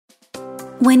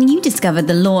When you discovered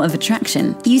the law of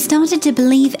attraction, you started to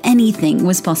believe anything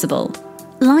was possible.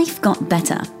 Life got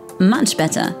better, much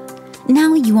better.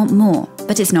 Now you want more,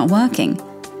 but it's not working.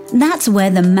 That's where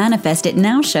the Manifest It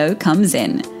Now show comes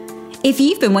in. If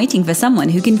you've been waiting for someone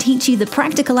who can teach you the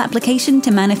practical application to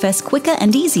manifest quicker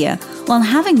and easier while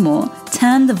having more,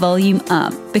 turn the volume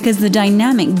up, because the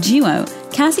dynamic duo,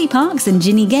 Cassie Parks and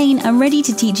Ginny Gain, are ready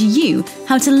to teach you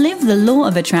how to live the law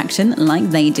of attraction like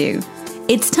they do.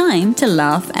 It's time to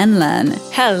laugh and learn.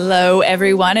 Hello,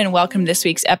 everyone, and welcome to this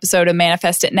week's episode of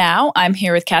Manifest It Now. I'm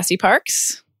here with Cassie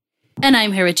Parks. And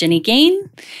I'm here with Ginny Gain.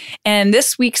 And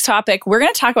this week's topic, we're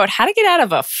going to talk about how to get out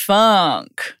of a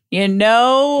funk. You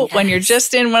know, when you're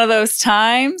just in one of those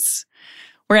times,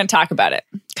 we're going to talk about it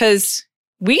because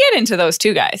we get into those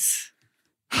too, guys.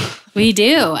 We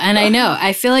do. And I know,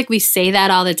 I feel like we say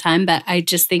that all the time, but I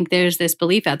just think there's this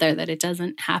belief out there that it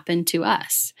doesn't happen to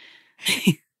us.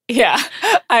 Yeah,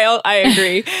 I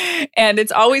agree. And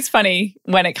it's always funny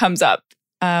when it comes up.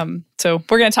 So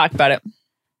we're going to talk about it.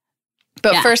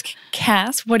 But first,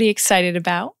 Cass, what are you excited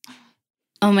about?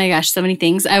 Oh my gosh, so many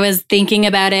things. I was thinking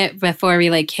about it before we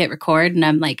hit record, and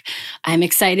I'm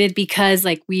excited because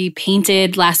we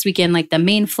painted last weekend the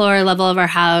main floor level of our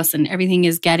house, and everything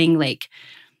is getting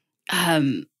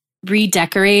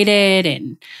redecorated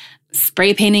and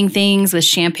spray painting things with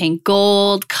champagne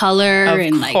gold color.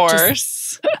 Of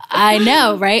course. I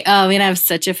know, right? Oh, I have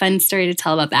such a fun story to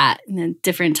tell about that in a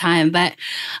different time. But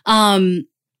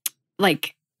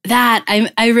that,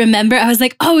 I remember I was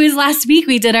like, oh, it was last week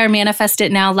we did our Manifest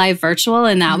It Now live virtual,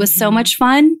 and that was so much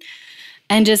fun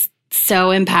and just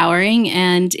so empowering.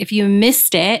 And if you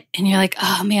missed it and you're like,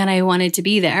 oh man, I wanted to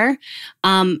be there,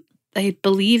 I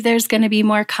believe there's going to be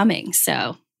more coming.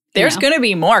 So there's going to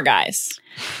be more, guys.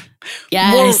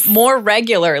 Yes. More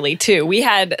regularly too. We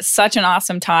had such an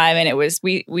awesome time, and it was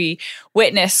we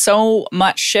witnessed so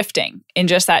much shifting in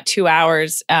just that 2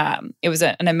 hours. It was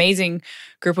an amazing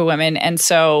group of women, and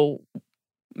so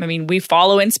we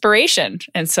follow inspiration,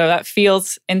 and so that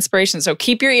feels inspiration. So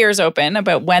keep your ears open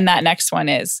about when that next one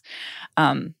is,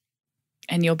 and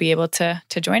you'll be able to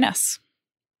join us.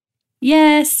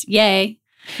 Yes, yay.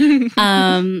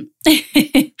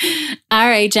 All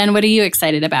right, Jen, what are you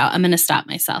excited about? I'm going to stop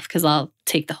myself because I'll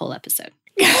take the whole episode.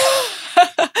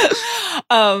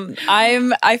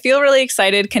 I feel really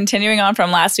excited continuing on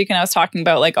from last week, and I was talking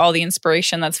about all the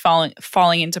inspiration that's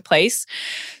falling into place.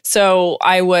 So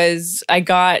I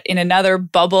got in another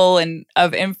bubble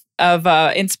of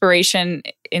inspiration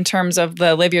in terms of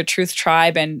the Live Your Truth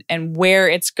tribe and where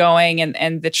it's going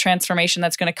and the transformation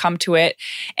that's going to come to it.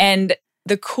 And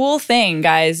the cool thing,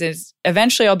 guys, is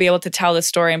eventually I'll be able to tell the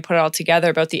story and put it all together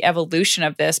about the evolution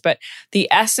of this. But the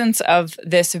essence of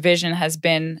this vision has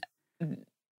been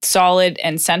solid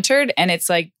and centered. And it's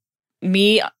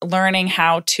me learning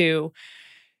how to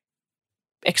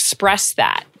express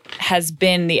that has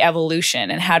been the evolution,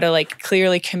 and how to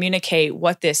clearly communicate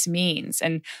what this means.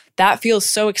 And that feels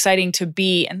so exciting to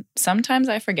be, and sometimes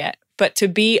I forget, but to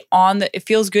be it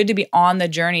feels good to be on the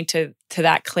journey to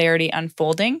that clarity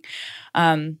unfolding. So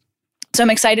I'm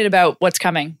excited about what's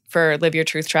coming for Live Your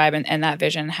Truth Tribe and that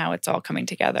vision, how it's all coming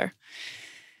together.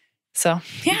 So,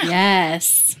 yeah.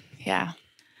 Yes. Yeah.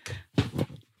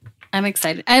 I'm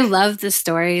excited. I love the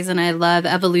stories and I love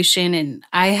evolution, and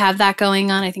I have that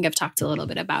going on. I think I've talked a little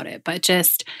bit about it, but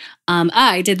just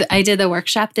I did the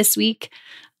workshop this week.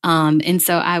 And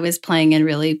so I was playing in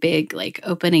really big,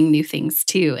 opening new things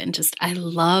too. And just, I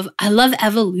love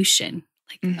evolution.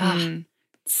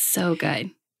 So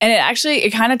good. And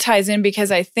it kind of ties in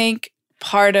because I think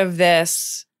part of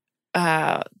this,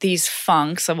 these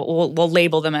funks, we'll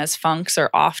label them as funks or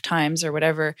off times or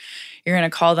whatever you're going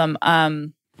to call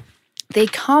them. They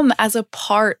come as a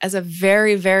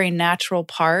very, very natural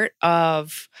part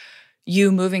of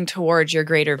you moving towards your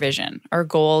greater vision or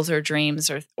goals or dreams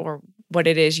or what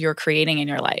it is you're creating in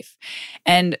your life.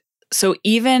 And so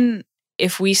even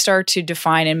if we start to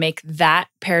define and make that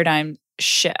paradigm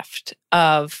shift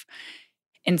of,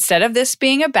 instead of this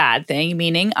being a bad thing,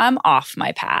 meaning I'm off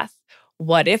my path,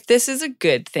 what if this is a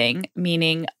good thing,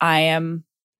 meaning I'm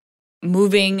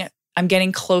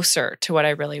getting closer to what I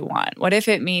really want? What if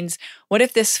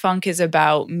this funk is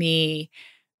about me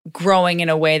growing in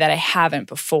a way that I haven't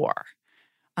before?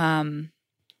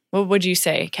 What would you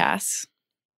say, Cass?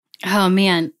 Oh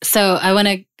man. So I want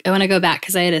to go back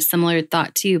because I had a similar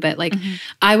thought too, but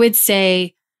I would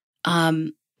say,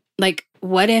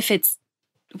 what if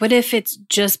it's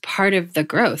just part of the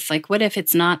growth? What if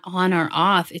it's not on or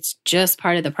off? It's just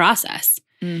part of the process.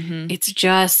 Mm-hmm. It's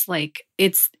just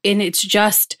it's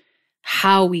just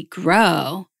how we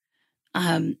grow.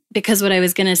 because what I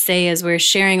was going to say is we're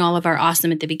sharing all of our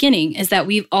awesome at the beginning is that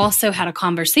we've also had a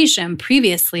conversation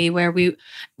previously where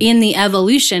in the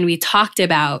evolution, we talked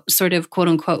about sort of quote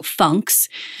unquote funks.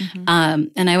 Mm-hmm.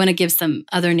 And I want to give some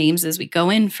other names as we go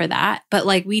in for that. But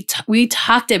like we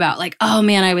talked about like, oh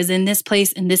man, I was in this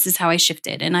place and this is how I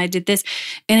shifted and I did this.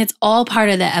 And it's all part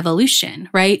of the evolution,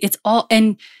 right? It's all,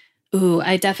 and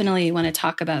I definitely want to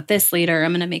talk about this later.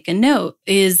 I'm going to make a note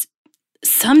is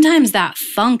sometimes that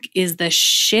funk is the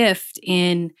shift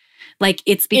in, like,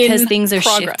 it's because things are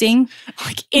progress. Shifting.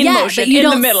 Like in motion, but you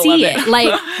don't the middle see of it.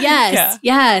 Like,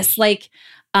 yes. Like,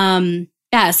 so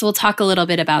we'll talk a little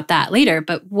bit about that later.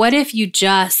 But what if you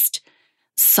just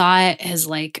saw it as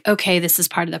like, okay, this is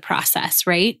part of the process,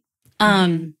 right?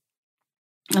 I'm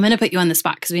going to put you on the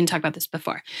spot because we didn't talk about this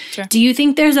before. Sure. Do you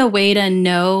think there's a way to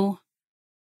know,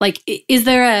 like, is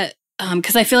there a,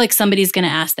 because I feel like somebody's going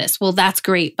to ask this. Well, that's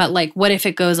great. But like, what if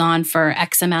it goes on for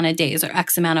X amount of days or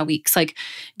X amount of weeks? Like,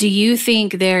 do you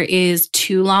think there is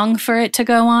too long for it to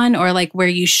go on or like where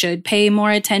you should pay more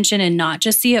attention and not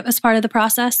just see it as part of the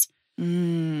process?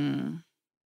 It's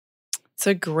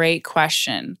a great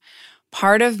question.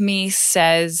 Part of me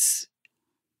says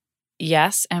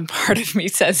yes, and part of me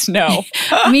says no.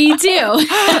 Me too.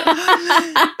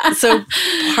 So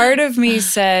part of me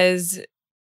says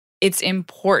it's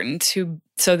important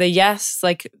so the yes,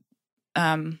 like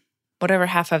whatever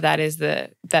half of that is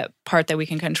that part that we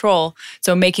can control.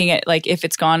 So making it like if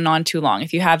it's gone on too long,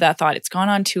 if you have that thought, it's gone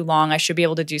on too long, I should be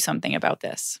able to do something about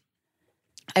this.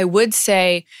 I would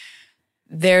say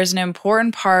there's an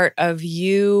important part of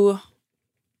you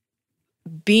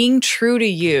being true to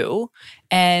you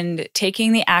and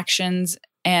taking the actions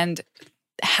and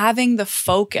having the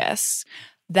focus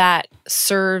that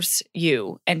serves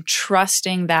you and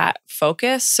trusting that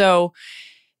focus. So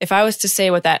if I was to say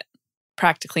what that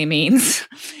practically means,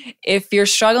 if you're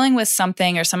struggling with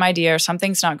something or some idea or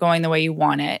something's not going the way you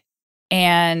want it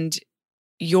and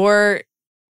you're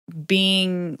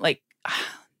being like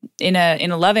in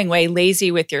a loving way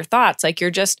lazy with your thoughts, like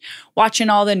you're just watching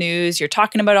all the news, you're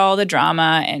talking about all the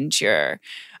drama and you're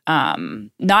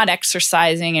not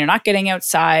exercising and you're not getting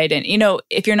outside. And,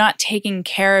 if you're not taking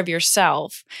care of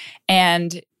yourself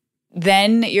and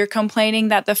then you're complaining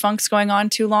that the funk's going on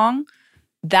too long,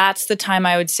 that's the time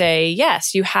I would say,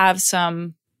 yes, you have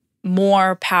some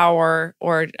more power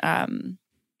or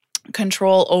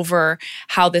control over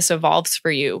how this evolves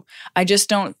for you. I just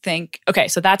don't think, okay,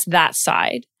 so that's that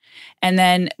side. And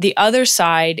then the other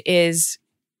side is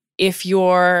if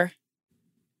you're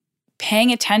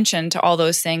paying attention to all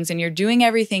those things and you're doing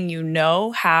everything you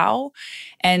know how,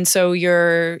 and so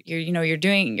you're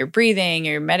doing, you're breathing,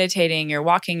 you're meditating, you're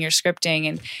walking, you're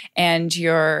scripting, and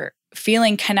you're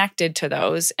feeling connected to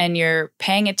those, and you're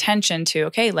paying attention to,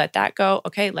 okay, let that go,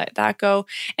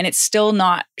 and it's still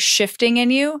not shifting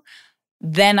in you,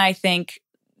 then I think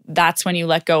that's when you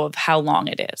let go of how long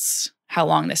it is, how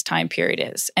long this time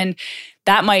period is. And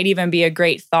that might even be a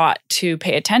great thought to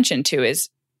pay attention to is,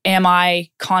 am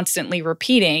I constantly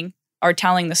repeating or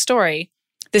telling the story,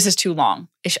 this is too long.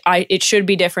 It should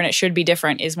be different. It should be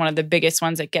different is one of the biggest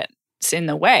ones that gets in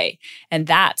the way. And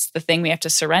that's the thing we have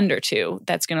to surrender to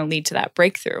that's going to lead to that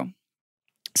breakthrough.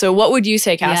 So what would you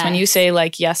say, Cass, yes. when you say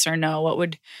like yes or no,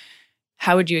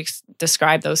 how would you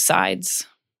describe those sides?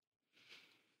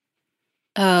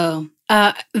 Oh,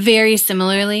 very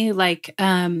similarly, like,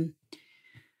 so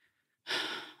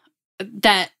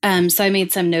I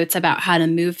made some notes about how to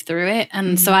move through it.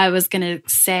 And so I was going to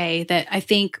say that I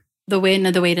think the way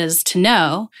it is to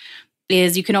know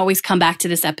is you can always come back to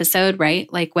this episode,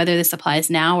 right? Like whether this applies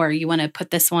now or you want to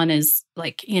put this one as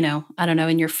like, I don't know,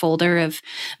 in your folder of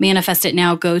Manifest It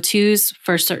Now go-tos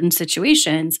for certain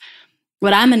situations.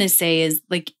 What I'm going to say is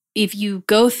like, if you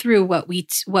go through what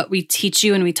we teach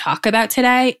you and we talk about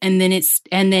today, and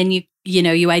then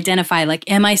you identify like,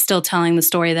 am I still telling the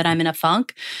story that I'm in a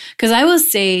funk? Because I will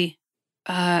say,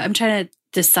 I'm trying to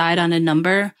decide on a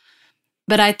number,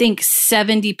 but I think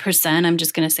 70%, I'm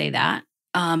just going to say that,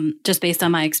 just based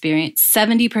on my experience,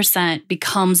 70%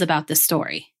 becomes about the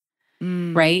story,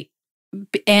 right?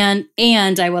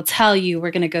 And I will tell you,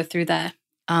 we're going to go through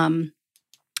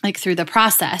through the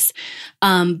process.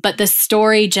 But the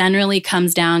story generally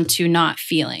comes down to not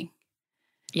feeling.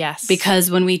 Yes.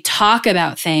 Because when we talk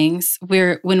about things,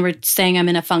 when we're saying I'm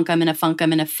in a funk,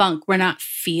 we're not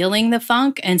feeling the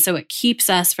funk. And so it keeps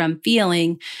us from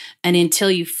feeling. And until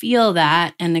you feel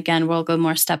that, and again, we'll go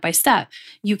more step by step,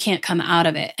 you can't come out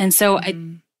of it. And so I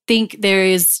think there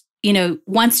is,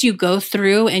 once you go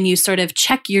through and you sort of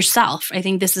check yourself, I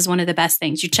think this is one of the best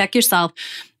things. You check yourself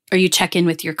or you check in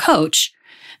with your coach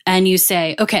and you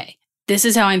say, okay, this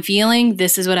is how I'm feeling.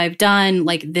 This is what I've done.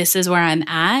 Like, this is where I'm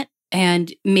at. And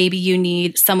maybe you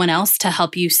need someone else to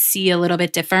help you see a little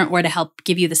bit different or to help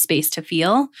give you the space to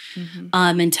feel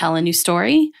and tell a new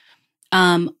story.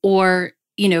 Or,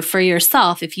 you know, for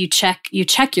yourself, if you check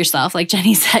yourself, like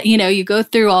Jenny said, you know, you go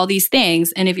through all these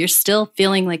things. And if you're still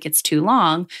feeling like it's too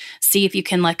long, see if you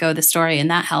can let go of the story and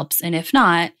that helps. And if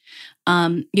not,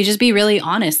 you just be really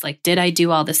honest. Like, did I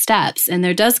do all the steps? And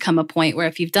there does come a point where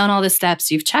if you've done all the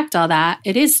steps, you've checked all that,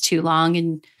 it is too long.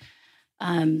 And,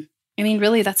 I mean,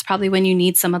 really, that's probably when you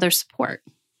need some other support.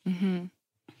 Mm-hmm.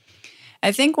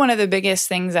 I think one of the biggest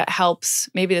things that helps,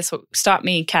 maybe this will stop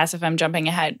me, Cass, if I'm jumping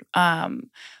ahead.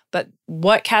 But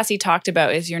what Cassie talked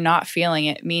about is you're not feeling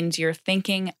it means you're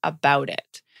thinking about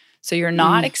it. So you're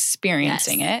not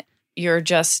experiencing it. You're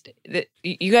just,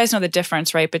 you guys know the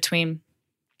difference, right? Between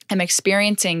I'm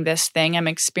experiencing this thing, I'm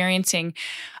experiencing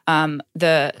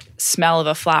the smell of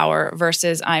a flower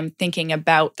versus I'm thinking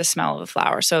about the smell of a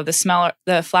flower. So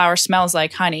the flower smells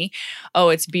like honey. Oh,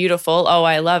 it's beautiful. Oh,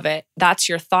 I love it. That's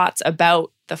your thoughts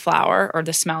about the flower or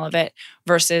the smell of it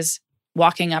versus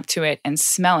walking up to it and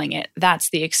smelling it. That's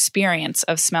the experience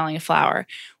of smelling a flower.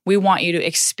 We want you to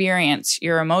experience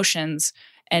your emotions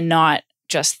and not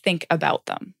just think about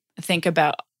them. Think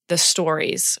about the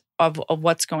stories of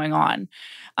what's going on.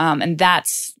 And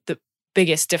that's the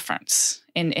biggest difference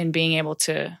in being able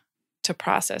to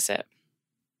process it.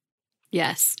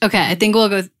 Yes. Okay. I think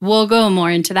we'll go more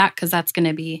into that because that's going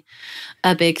to be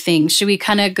a big thing. Should we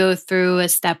kind of go through a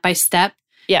step by step?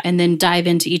 Yeah. And then dive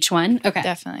into each one? Okay.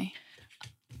 Definitely.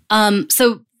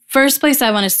 So first place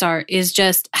I want to start is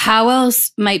just how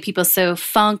else might people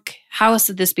funk? How else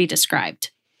would this be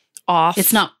described? Off.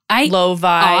 It's not low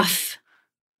vibe. Off.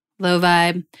 Low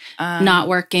vibe. Not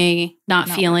working. Not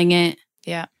feeling it.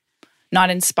 Yeah. Not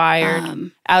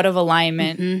inspired. Out of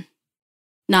alignment. Mm-hmm.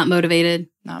 Not motivated.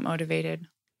 Not motivated.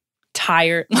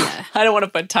 Tired. Yeah. I don't want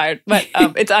to put tired, but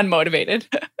it's unmotivated.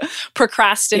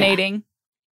 Procrastinating.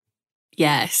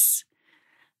 Yeah. Yes.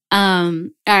 All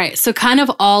right. So kind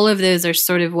of all of those are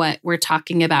sort of what we're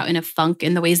talking about in a funk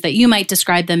in the ways that you might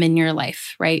describe them in your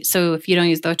life, right? So if you don't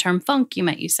use the term funk, you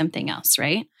might use something else,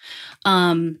 right?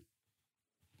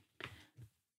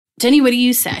 Jenny, what do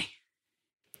you say?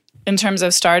 In terms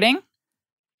of starting?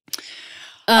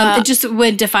 It just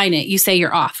would define it. You say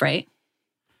you're off, right?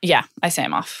 Yeah, I say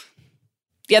I'm off.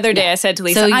 The other day I said to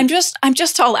Lisa, I'm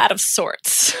just all out of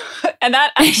sorts. And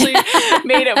that actually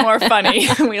made it more funny.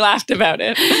 We laughed about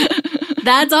it.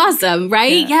 That's awesome,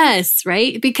 right? Yeah. Yes,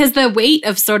 right? Because the weight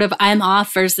of sort of I'm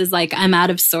off versus like I'm out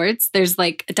of sorts, there's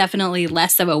like definitely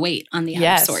less of a weight on the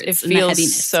out of sorts. It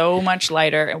feels so much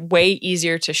lighter and way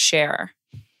easier to share.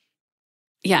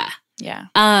 Yeah. Yeah.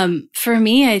 For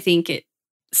me, I think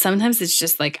sometimes it's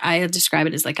just like I describe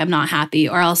it as like I'm not happy,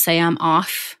 or I'll say I'm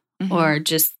off, or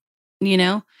just, you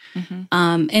know.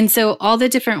 And so all the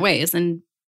different ways. And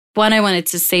one, I wanted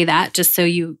to say that just so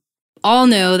you all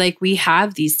know, like we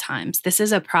have these times. This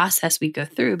is a process we go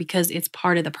through because it's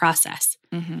part of the process.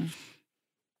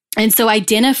 And so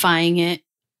identifying it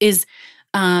is,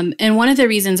 and one of the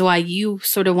reasons why you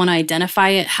sort of want to identify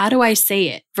it, how do I say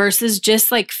it versus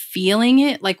just like feeling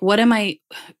it? Like, what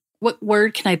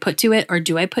word can I put to it, or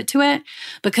do I put to it?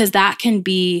 Because that can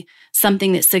be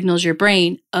something that signals your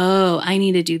brain, oh, I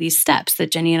need to do these steps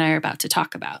that Jenny and I are about to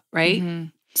talk about, right?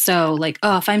 So like,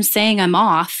 oh, if I'm saying I'm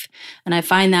off and I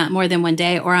find that more than one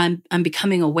day, or I'm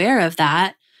becoming aware of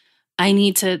that, I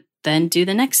need to then do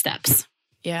the next steps.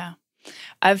 Yeah.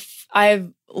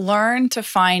 I've learned to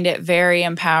find it very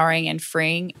empowering and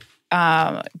freeing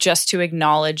just to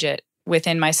acknowledge it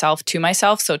within myself to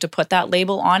myself. So to put that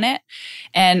label on it.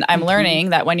 And I'm learning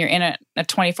that when you're in a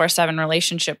 24/7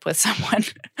 relationship with someone,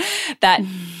 that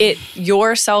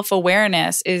your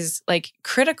self-awareness is like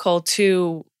critical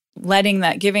to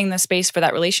giving the space for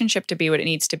that relationship to be what it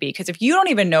needs to be. Because if you don't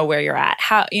even know where you're at,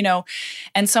 how, you know,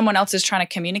 and someone else is trying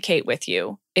to communicate with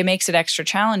you, it makes it extra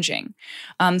challenging.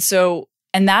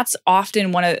 And that's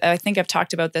often I think I've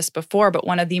talked about this before, but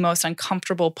one of the most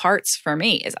uncomfortable parts for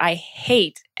me is I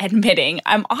hate admitting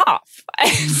I'm off.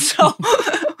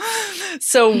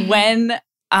 So when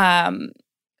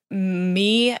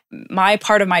my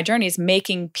part of my journey is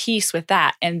making peace with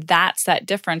that. And that's that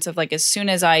difference of like, as soon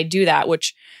as I do that,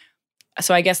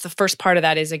 so I guess the first part of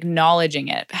that is acknowledging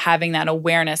it, having that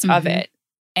awareness of it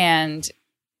and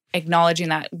acknowledging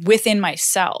that within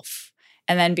myself,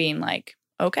 and then being like,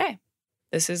 okay,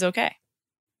 this is okay.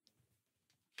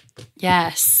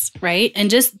 Yes. Right. And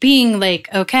just being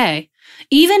like, okay,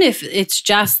 even if it's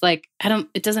just like,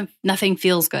 nothing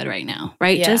feels good right now.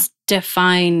 Right. Yeah. Just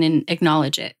define and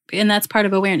acknowledge it. And that's part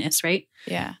of awareness. Right.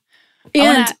 Yeah.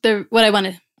 And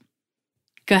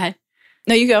Go ahead.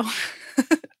 No, you go.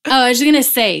 I was just going to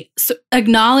say, so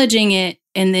acknowledging it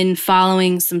and then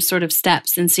following some sort of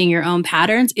steps and seeing your own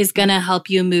patterns is going to help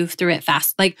you move through it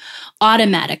fast, like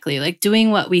automatically. Like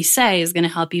doing what we say is going to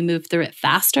help you move through it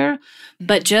faster.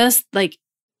 But just like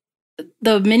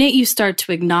the minute you start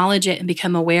to acknowledge it and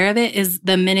become aware of it is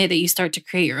the minute that you start to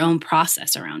create your own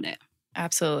process around it.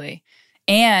 Absolutely.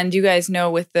 And you guys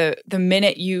know with the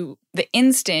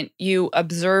instant you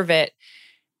observe it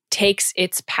takes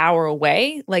its power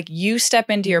away. Like you step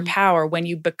into your power when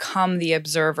you become the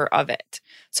observer of it.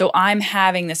 So I'm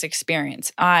having this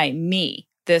experience. Me,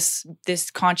 this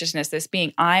consciousness, this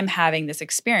being, I'm having this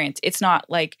experience. It's not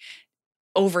like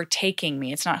overtaking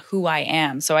me. It's not who I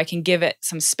am. So I can give it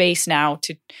some space now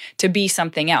to be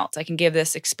something else. I can give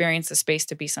this experience the space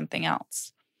to be something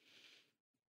else.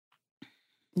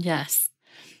 Yes.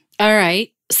 All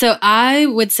right. So I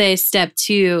would say step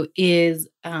 2 is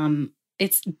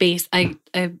it's base. I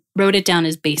wrote it down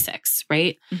as basics,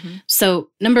 right? Mm-hmm. So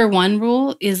number 1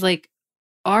 rule is like,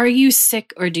 are you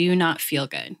sick or do you not feel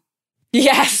good?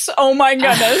 Yes. Oh my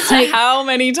goodness. How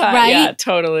many times? Right? Yeah,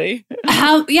 totally.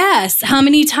 How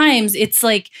many times? It's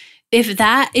like, if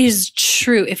that is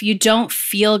true, if you don't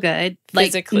feel good, like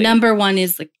physically. Number 1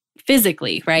 is like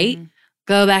physically, right? Mm-hmm.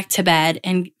 Go back to bed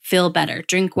and feel better.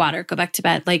 Drink water, go back to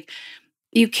bed. Like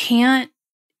you can't,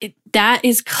 that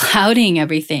is clouding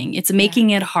everything. It's making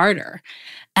it harder.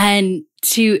 And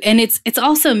it's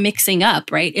also mixing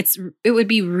up, right? It would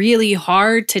be really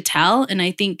hard to tell. And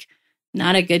I think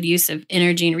not a good use of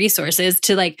energy and resources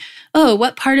to like, oh,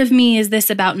 what part of me is this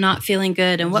about not feeling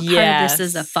good? And what part of this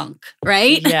is a funk,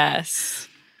 right? Yes.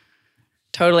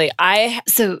 Totally. I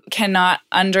cannot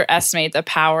underestimate the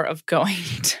power of going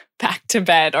back to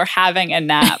bed or having a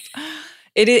nap.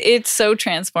 It's so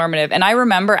transformative. And I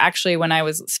remember actually when I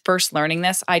was first learning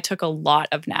this, I took a lot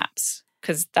of naps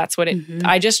because that's what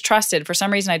I just trusted. For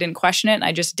some reason, I didn't question it. And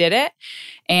I just did it.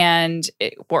 And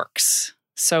it works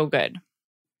so good.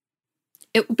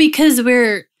 Because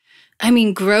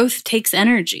growth takes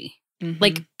energy. Mm-hmm.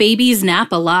 Like babies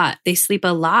nap a lot. They sleep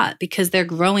a lot because they're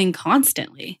growing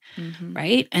constantly,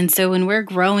 right? And so when we're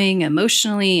growing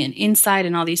emotionally and inside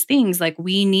and all these things, like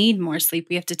we need more sleep.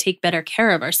 We have to take better care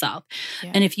of ourselves.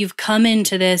 Yeah. And if you've come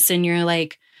into this and you're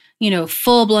like,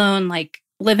 full blown, like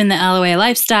living the LOA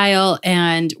lifestyle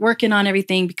and working on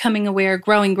everything, becoming aware,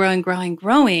 growing,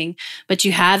 but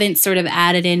you haven't sort of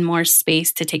added in more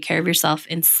space to take care of yourself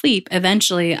and sleep,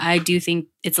 eventually I do think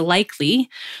it's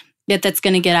likely that's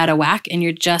going to get out of whack and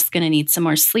you're just going to need some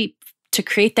more sleep to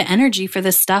create the energy for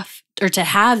this stuff or to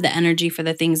have the energy for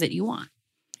the things that you want.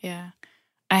 Yeah.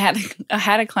 I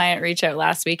had a client reach out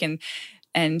last week and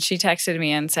she texted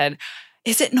me and said,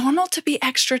 is it normal to be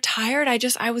extra tired?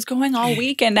 I was going all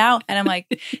week and now, and I'm like,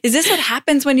 is this what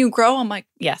happens when you grow? I'm like,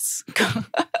 yes.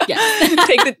 Yes.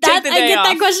 take the day I get off.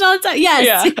 That question all the time.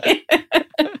 Yes.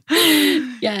 Yeah.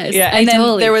 Yes. Yeah. And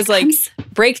then there was like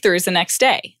breakthroughs the next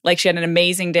day. Like she had an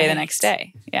amazing day the next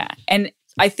day. Yeah. And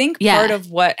I think part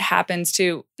of what happens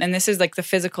too, and this is like the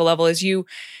physical level, is you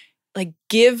like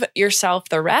give yourself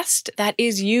the rest. That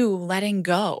is you letting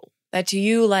go. That's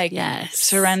you like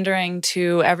surrendering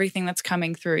to everything that's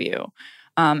coming through you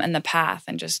and the path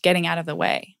and just getting out of the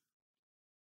way.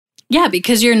 Yeah,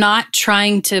 because you're not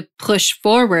trying to push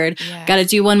forward. Yeah. Got to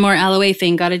do one more LOA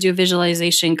thing. Got to do a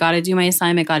visualization. Got to do my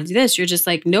assignment. Got to do this. You're just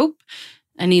like, nope,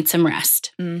 I need some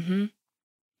rest. Mm-hmm.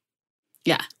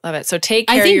 Yeah. Love it. So take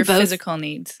care of your physical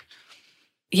needs.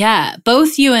 Yeah.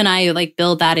 Both you and I like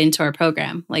build that into our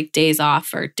program, like days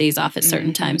off at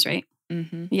certain times, right?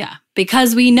 Mm-hmm. Yeah,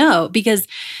 because we know,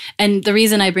 and the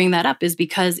reason I bring that up is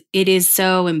because it is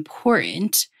so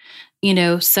important,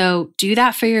 so do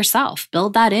that for yourself,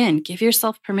 build that in, give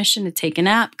yourself permission to take a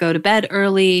nap, go to bed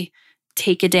early,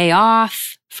 take a day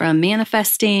off from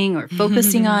manifesting or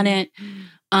focusing on it.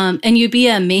 And you'd be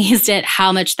amazed at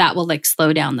how much that will like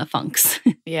slow down the funks.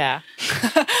 Yeah.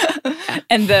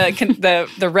 And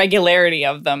the regularity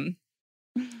of them.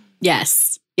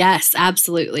 Yes,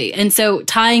 absolutely. And so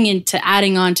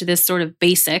adding on to this sort of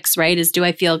basics, right, is do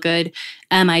I feel good?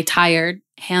 Am I tired?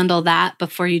 Handle that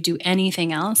before you do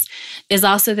anything else is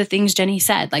also the things Jenny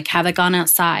said, like, have I gone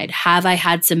outside? Have I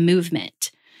had some movement?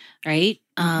 Right?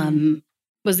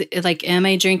 Was it like, have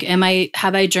I drank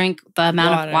the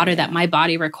amount of water that my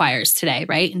body requires today?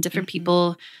 Right. And different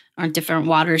people are on different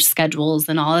water schedules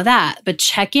and all of that, but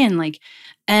check in, like,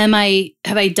 have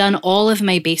I done all of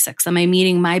my basics? Am I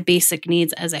meeting my basic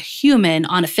needs as a human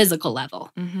on a physical level?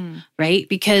 Mm-hmm. Right?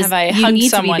 Because have I hugged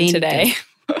someone today?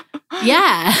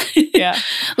 Yeah. Yeah.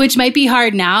 Which might be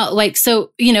hard now. Like,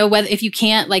 so, whether if you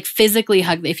can't like physically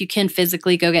hug, if you can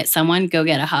physically go get someone, go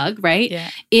get a hug, right? Yeah.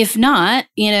 If not,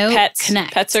 Pets.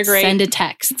 connect. Pets are great. Send a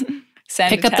text.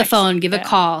 Pick up the phone, give a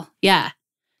call. Yeah.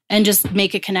 And just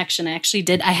make a connection.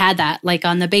 I had that like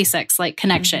on the basics, like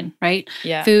connection, right?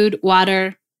 Yeah. Food,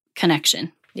 water,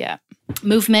 connection. Yeah.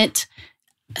 Movement,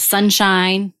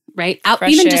 sunshine, right?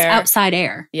 Fresh even air. just outside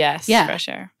air. Yes. Yeah. Fresh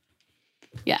air.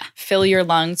 Yeah. Fill your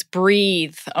lungs.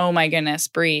 Breathe. Oh my goodness.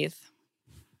 Breathe.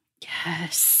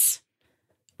 Yes.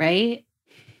 Right?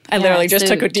 I literally just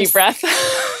took a deep breath.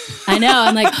 I know.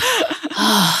 I'm like,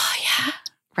 oh, yeah.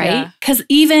 Right? Because Yeah.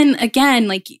 even, again,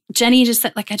 like Jenny just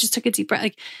said, like, I just took a deep breath.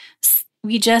 Like,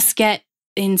 we just get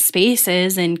in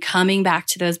spaces and coming back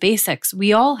to those basics.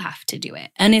 We all have to do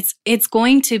it. And it's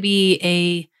going to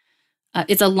be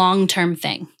it's a long-term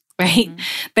thing, right? Mm-hmm.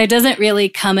 There doesn't really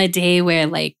come a day where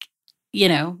like, you're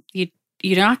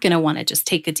not going to want to just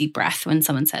take a deep breath when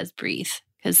someone says breathe,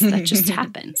 because that just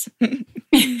happens.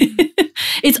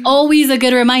 It's always a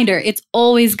good reminder. It's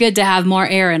always good to have more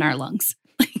air in our lungs.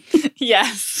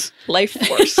 Yes. Life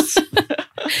force.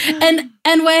 And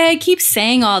why I keep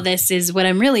saying all this is what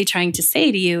I'm really trying to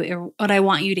say to you, or what I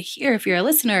want you to hear if you're a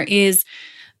listener, is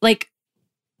like,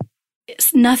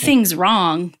 nothing's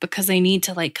wrong, because I need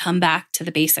to like come back to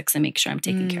the basics and make sure I'm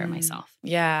taking care of myself.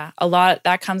 Yeah. A lot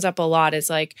that comes up a lot is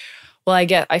like, well,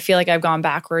 I feel like I've gone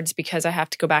backwards because I have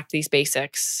to go back to these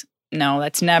basics. No,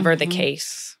 that's never the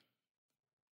case.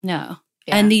 No.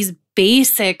 Yeah. And these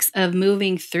basics of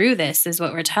moving through this is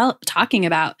what we're talking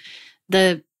about.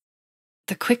 The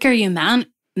quicker you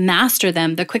master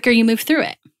them, the quicker you move through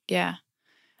it. Yeah.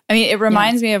 I mean, it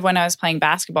reminds me of when I was playing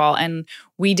basketball and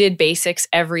we did basics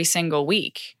every single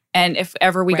week. And if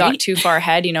ever we got too far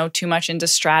ahead, too much into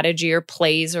strategy or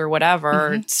plays or whatever,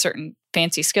 or certain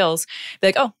fancy skills, be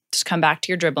like, oh, just come back to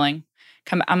your dribbling.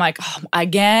 I'm like, oh,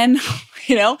 again,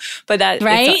 but that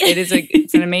right?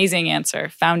 It's an amazing answer.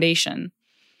 Foundation.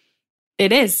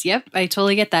 It is. Yep. I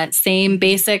totally get that. Same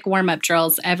basic warm-up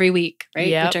drills every week, right?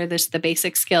 Yep. Which are just the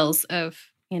basic skills of,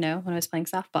 when I was playing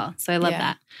softball. So I love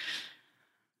that.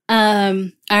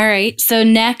 All right. So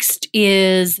next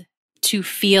is to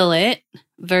feel it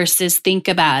versus think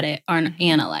about it or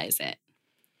analyze it.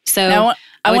 So now,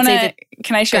 I want to,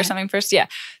 can I share ahead. something first? Yeah.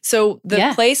 So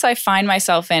the place I find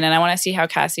myself in, and I want to see how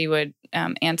Cassie would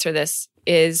answer this,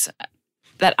 is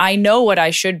that I know what I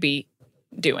should be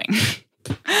doing.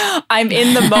 I'm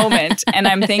in the moment and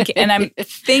I'm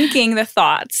thinking the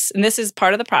thoughts, and this is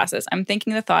part of the process. I'm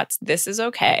thinking the thoughts, this is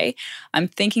okay. I'm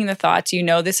thinking the thoughts,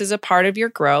 this is a part of your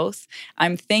growth.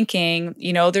 I'm thinking,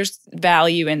 there's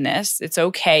value in this. It's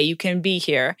okay. You can be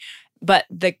here. But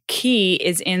the key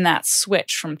is in that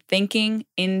switch from thinking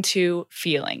into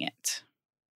feeling it.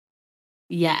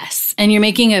 Yes. And you're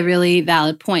making a really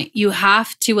valid point. You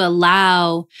have to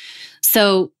allow,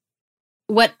 so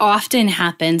what often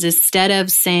happens is instead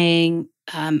of saying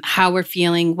how we're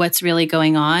feeling, what's really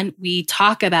going on, we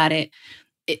talk about it.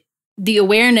 The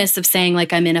awareness of saying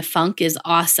like, I'm in a funk is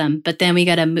awesome, but then we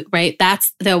got to move, right?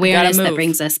 That's the awareness that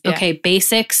brings us. Yeah. Okay.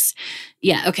 Basics.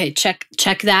 Yeah. Okay. Check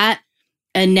that.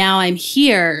 And now I'm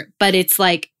here, but it's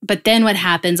like, but then what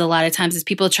happens a lot of times is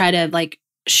people try to like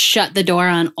shut the door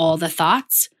on all the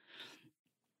thoughts.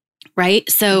 Right.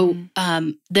 So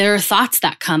there are thoughts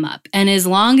that come up. And as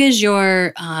long as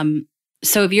you're,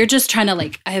 so if you're just trying to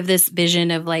like, I have this vision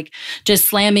of like just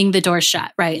slamming the door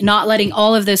shut, right? Not letting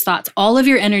all of those thoughts, all of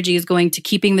your energy is going to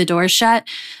keeping the door shut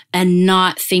and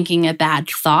not thinking a bad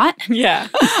thought. Yeah.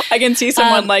 I can see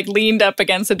someone like leaned up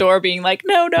against the door being like,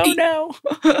 no.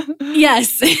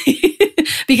 Yes.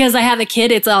 Because I have a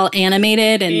kid, it's all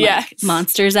animated and like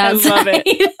monsters outside. I love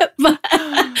it.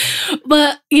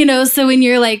 But, so when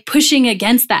you're like pushing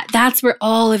against that, that's where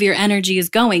all of your energy is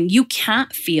going. You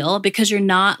can't feel because you're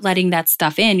not letting that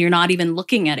stuff in. You're not even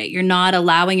looking at it. You're not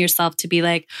allowing yourself to be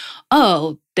like,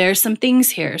 oh, there's some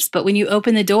things here. But when you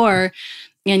open the door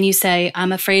and you say,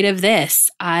 I'm afraid of this,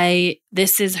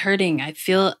 this is hurting, I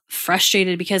feel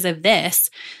frustrated because of this,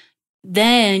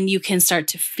 then you can start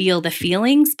to feel the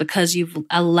feelings because you've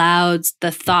allowed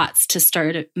the thoughts to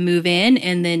start to move in,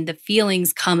 and then the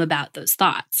feelings come about those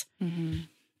thoughts. Mm-hmm.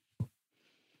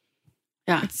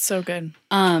 Yeah. It's so good.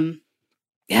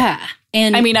 Yeah.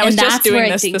 And I mean, I was just doing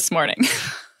this morning.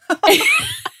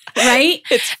 Right?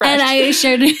 It's fresh. And I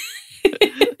shared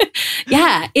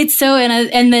yeah, it's so,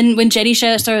 and then when Jenny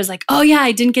shared the story, I was like, oh yeah,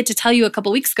 I didn't get to tell you a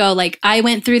couple weeks ago, like I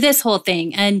went through this whole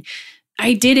thing and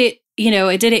I did it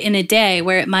I did it in a day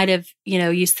where it might have,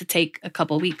 used to take a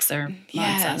couple weeks or months.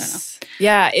 I don't know.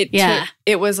 Yeah.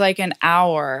 It was like an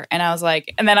hour. And I was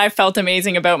like, and then I felt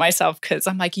amazing about myself because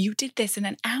I'm like, you did this in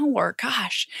an hour.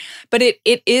 Gosh. But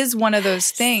it is one of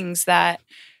those things that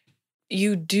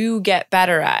you do get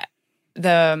better at.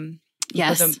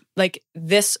 Like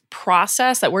this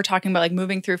process that we're talking about, like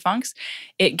moving through funks,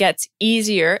 it gets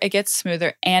easier, it gets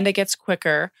smoother, and it gets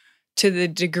quicker to the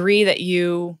degree that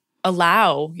you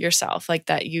allow yourself, like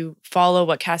that you follow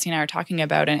what Cassie and I are talking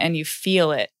about and you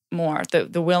feel it more,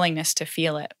 the willingness to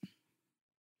feel it.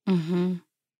 Mm-hmm.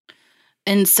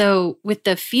 And so with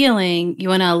the feeling, you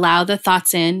want to allow the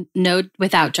thoughts in,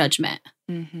 without judgment,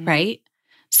 right?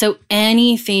 So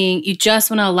anything, you just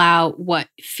want to allow what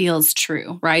feels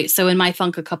true, right? So in my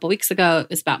funk a couple weeks ago, it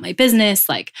was about my business,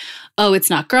 like, oh, it's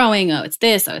not growing, oh, it's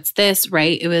this,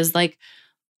 right? It was like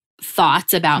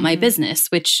thoughts about my business,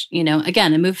 which,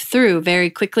 again, I moved through very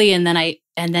quickly. And then I'm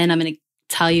going to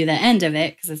tell you the end of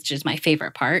it because it's just my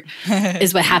favorite part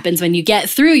is what happens when you get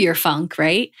through your funk,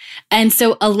 right? And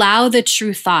so allow the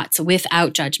true thoughts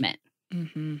without judgment.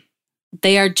 Mm-hmm.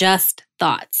 They are just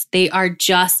thoughts. They are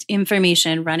just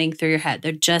information running through your head.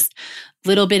 They're just a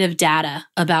little bit of data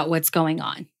about what's going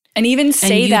on. And even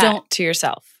say that to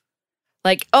yourself.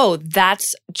 Like, oh,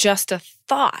 that's just a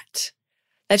thought.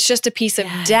 That's just a piece of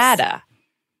data.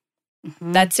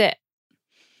 Mm-hmm. That's it.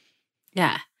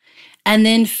 Yeah. And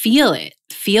then feel it.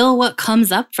 Feel what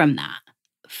comes up from that.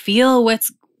 Feel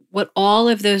what all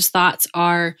of those thoughts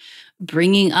are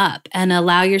bringing up, and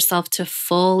allow yourself to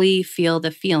fully feel the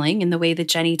feeling in the way that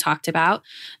Jenny talked about,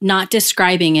 not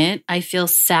describing it. I feel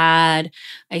sad.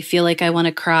 I feel like I want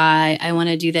to cry. I want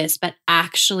to do this, but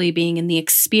actually being in the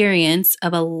experience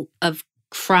of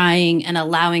crying and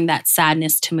allowing that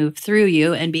sadness to move through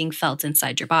you and being felt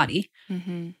inside your body.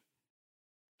 Mm-hmm.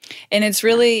 And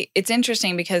it's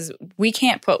interesting because we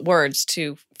can't put words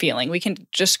to feeling. We can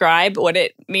describe what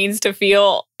it means to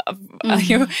feel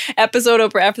episode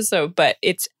over episode, but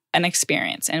it's an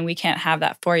experience and we can't have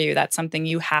that for you. That's something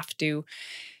you have to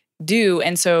do.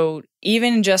 And so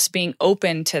even just being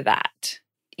open to that,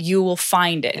 you will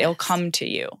find it. Yes. It'll come to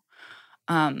you.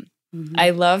 I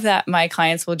love that my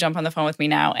clients will jump on the phone with me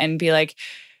now and be like,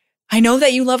 I know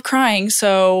that you love crying,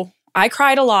 so I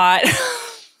cried a lot.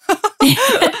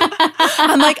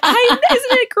 I'm like,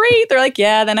 isn't it great? They're like,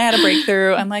 yeah, then I had a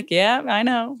breakthrough. I'm like, yeah, I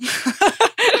know.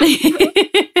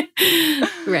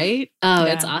 Right? Oh,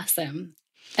 yeah. It's awesome.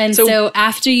 And so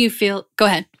after you feel, go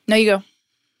ahead. No, you go.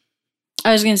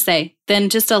 I was going to say, then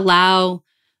just allow,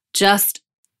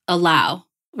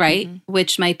 right? Mm-hmm.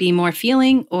 Which might be more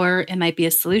feeling or it might be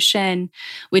a solution,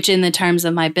 which in the terms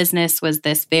of my business was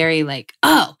this very like,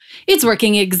 oh, it's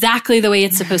working exactly the way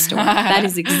it's supposed to work. That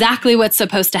is exactly what's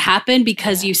supposed to happen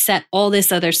because you set all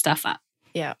this other stuff up.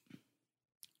 Yeah.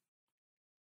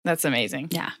 That's amazing.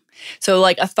 Yeah. So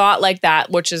like a thought like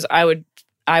that, which is I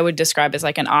would describe as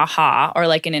like an aha or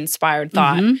like an inspired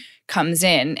thought comes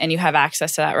in and you have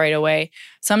access to that right away.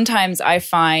 Sometimes I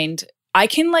find I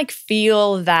can like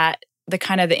feel that the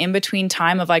kind of the in-between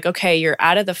time of like, okay, you're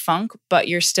out of the funk, but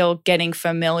you're still getting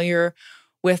familiar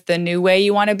with the new way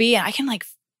you want to be. And I can like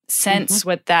sense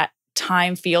what that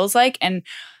time feels like. And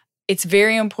it's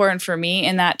very important for me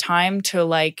in that time to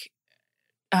like,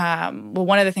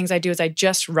 one of the things I do is I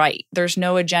just write. There's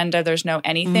no agenda. There's no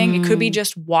anything. It could be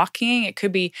just walking. It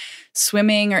could be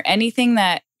swimming or anything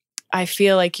that I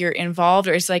feel like you're involved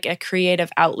or is like a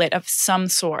creative outlet of some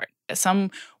sort,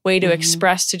 some way to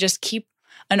express, to just keep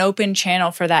an open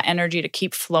channel for that energy to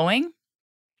keep flowing.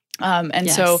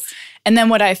 So, and then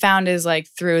what I found is like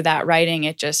through that writing,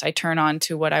 I turn on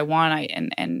to what I want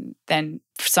and then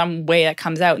some way that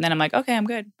comes out and then I'm like, okay, I'm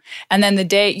good. And then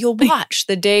you'll watch,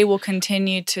 the day will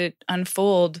continue to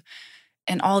unfold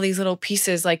and all these little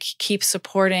pieces like keep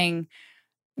supporting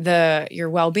your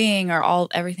well-being or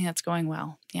everything that's going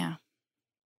well. Yeah.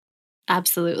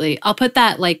 Absolutely. I'll put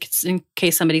that like in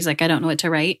case somebody's like, I don't know what to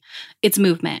write. It's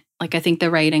movement. Like I think the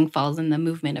writing falls in the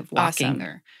movement of walking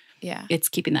or it's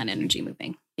keeping that energy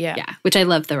moving. Yeah. Yeah. Which I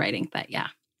love the writing, but yeah.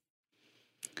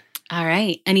 All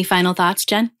right. Any final thoughts,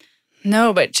 Jen?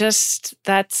 No, but just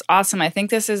that's awesome. I think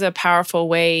this is a powerful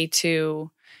way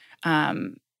to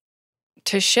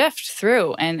shift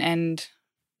through and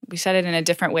we said it in a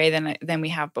different way than we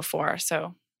have before.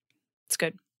 So it's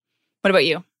good. What about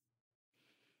you?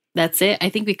 That's it. I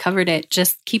think we covered it.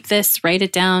 Just keep this, write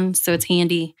it down so it's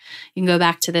handy. You can go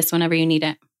back to this whenever you need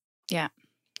it. Yeah.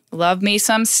 Love me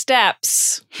some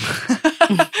steps.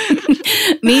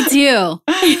 Me too. All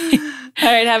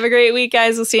right. Have a great week,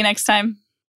 guys. We'll see you next time.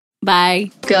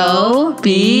 Bye. Go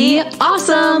be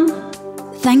awesome.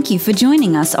 Thank you for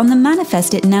joining us on the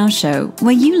Manifest It Now show,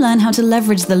 where you learn how to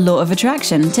leverage the law of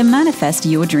attraction to manifest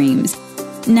your dreams.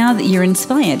 Now that you're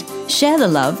inspired, share the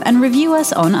love and review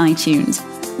us on iTunes.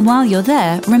 While you're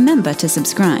there, remember to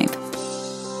subscribe.